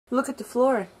Look at the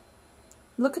floor.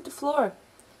 Look at the floor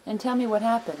and tell me what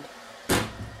happened.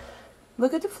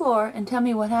 Look at the floor and tell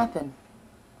me what happened.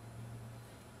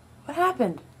 What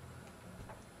happened?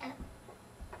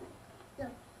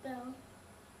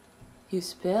 You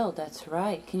spilled, that's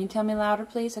right. Can you tell me louder,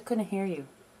 please? I couldn't hear you.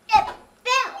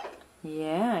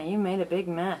 Yeah, you made a big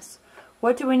mess.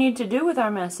 What do we need to do with our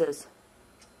messes?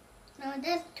 No,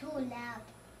 that's too loud.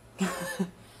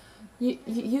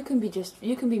 you can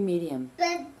be medium.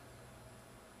 But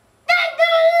that's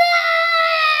too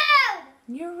loud!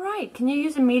 You're right. Can you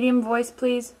use a medium voice,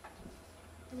 please?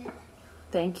 Yeah.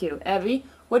 Thank you. Evie,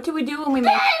 what do we do when we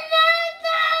make...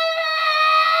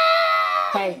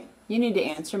 Hey, you need to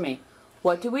answer me.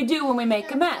 What do we do when we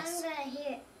make a mess? I'm gonna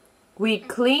hear. We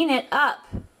clean it up.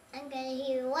 I'm gonna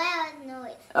hear loud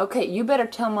noise. Okay, you better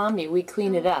tell Mommy we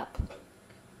clean it up.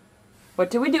 What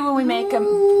do we do when we make them?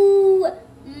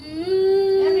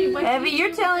 Evie,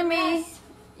 you're telling me.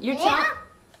 You're telling.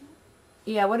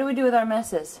 Yeah, what do we do with our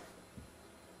messes?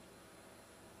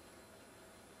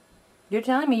 You're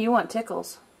telling me you want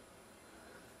tickles.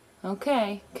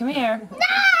 Okay, come here. No!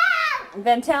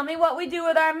 Then tell me what we do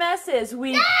with our messes.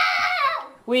 We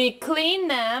clean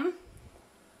them.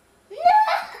 No!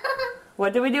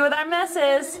 What do we do with our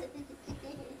messes?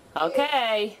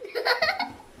 Okay.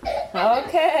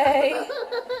 Okay.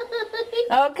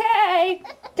 Okay.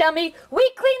 Tell me,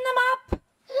 we clean them up.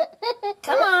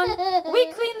 Come on. We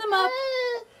clean them up.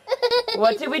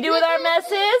 What do we do with our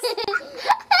messes?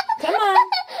 Come on.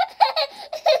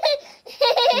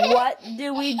 What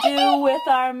do we do with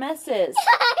our messes?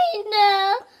 I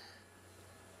know.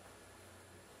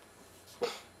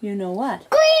 You know what?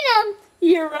 Clean them.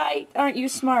 You're right. Aren't you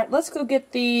smart? Let's go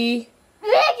get the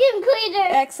Vacuum cleaner.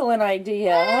 excellent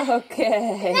idea.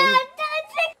 Okay. No,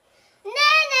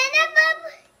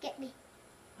 get me.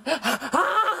 I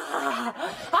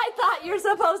thought you're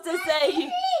supposed to say.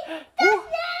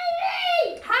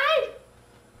 Hide.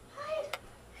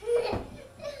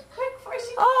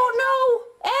 Oh no,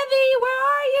 Evie, where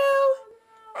are you?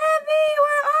 Evie,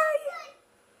 where are you?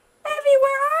 Evie,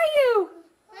 where are you?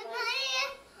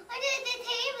 Under the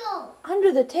table.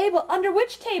 Under the table? Under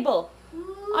which table?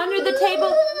 Under the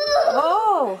table.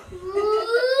 Oh.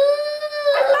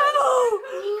 Oh.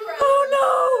 Oh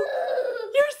no.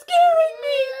 You're scaring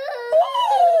me.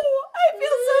 Oh, I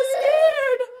feel so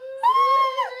scared.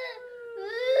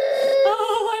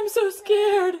 Oh, I'm so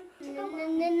scared.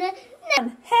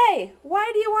 Hey,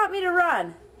 why do you want me to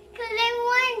run? Because I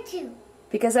want to.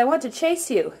 Because I want to chase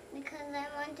you. Because I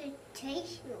want to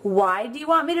chase you. Why do you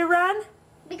want me to run?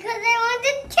 Because I want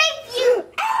to chase you.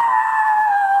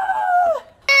 Ah!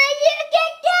 You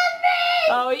can get me.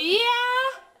 Oh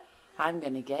yeah? I'm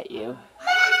gonna get you.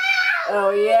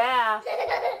 Oh yeah.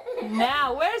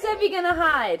 Now, where's Evie gonna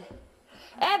hide?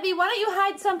 Evie, why don't you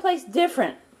hide someplace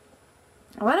different?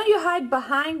 Why don't you hide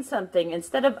behind something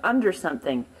instead of under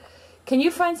something? Can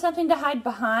you find something to hide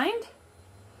behind?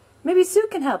 Maybe Sue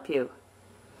can help you.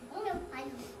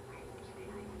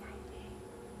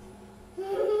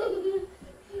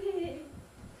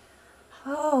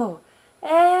 Oh,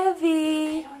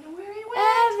 Evie.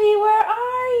 Evie, where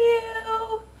are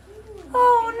you?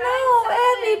 Oh no,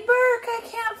 Evie Burke, I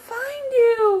can't find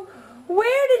you.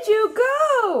 Where did you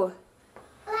go?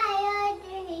 I'm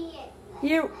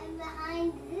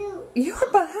behind you.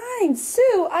 You're behind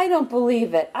Sue? I don't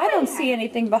believe it. I don't see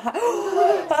anything behind. I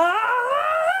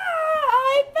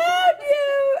found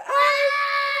you!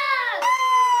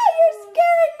 You're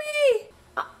scaring me!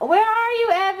 Where are you,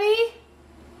 Evie?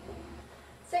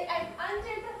 Say, I'm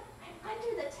under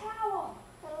the towel.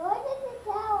 I'm under the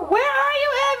towel. Where are you,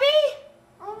 Evie?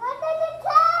 I'm under the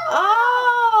towel.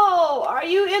 Oh, are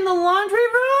you in the laundry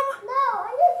room? No,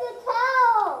 under the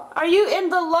towel. Are you in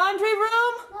the laundry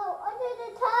room? No, under the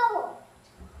towel.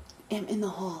 I'm in the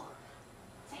hall.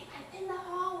 Say, I'm in the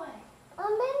hallway. I'm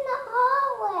in the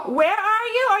hallway. Where are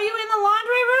you? Are you in the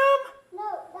laundry room?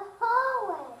 No, the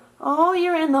hallway. Oh,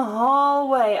 you're in the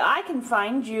hallway. I can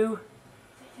find you.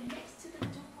 Say, next to the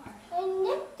door. And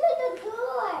next to the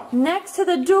door. Next to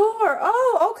the door.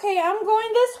 Oh, okay. I'm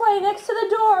going this way, next to the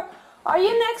door. Are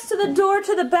you next to the door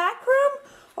to the back room?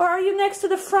 Or are you next to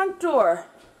the front door?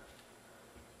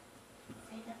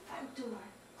 Say, the front door.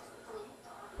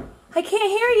 I can't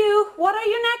hear you. What are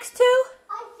you next to?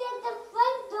 I said the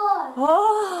front door.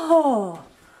 Oh,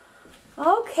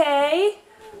 okay.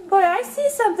 Boy, I see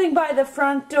something by the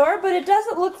front door, but it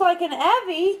doesn't look like an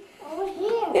Evie. Over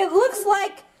here. It looks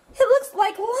like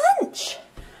lunch.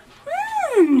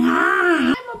 I'm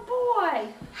a boy.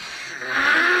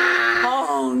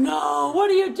 Oh no! What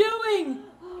are you doing?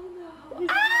 Oh no.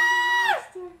 Ah!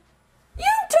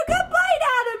 You took a bite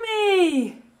out of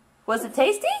me. Was it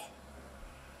tasty?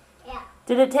 Yeah.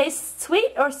 Did it taste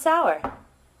sweet or sour?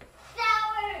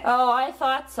 Sour. Oh, I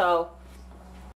thought so.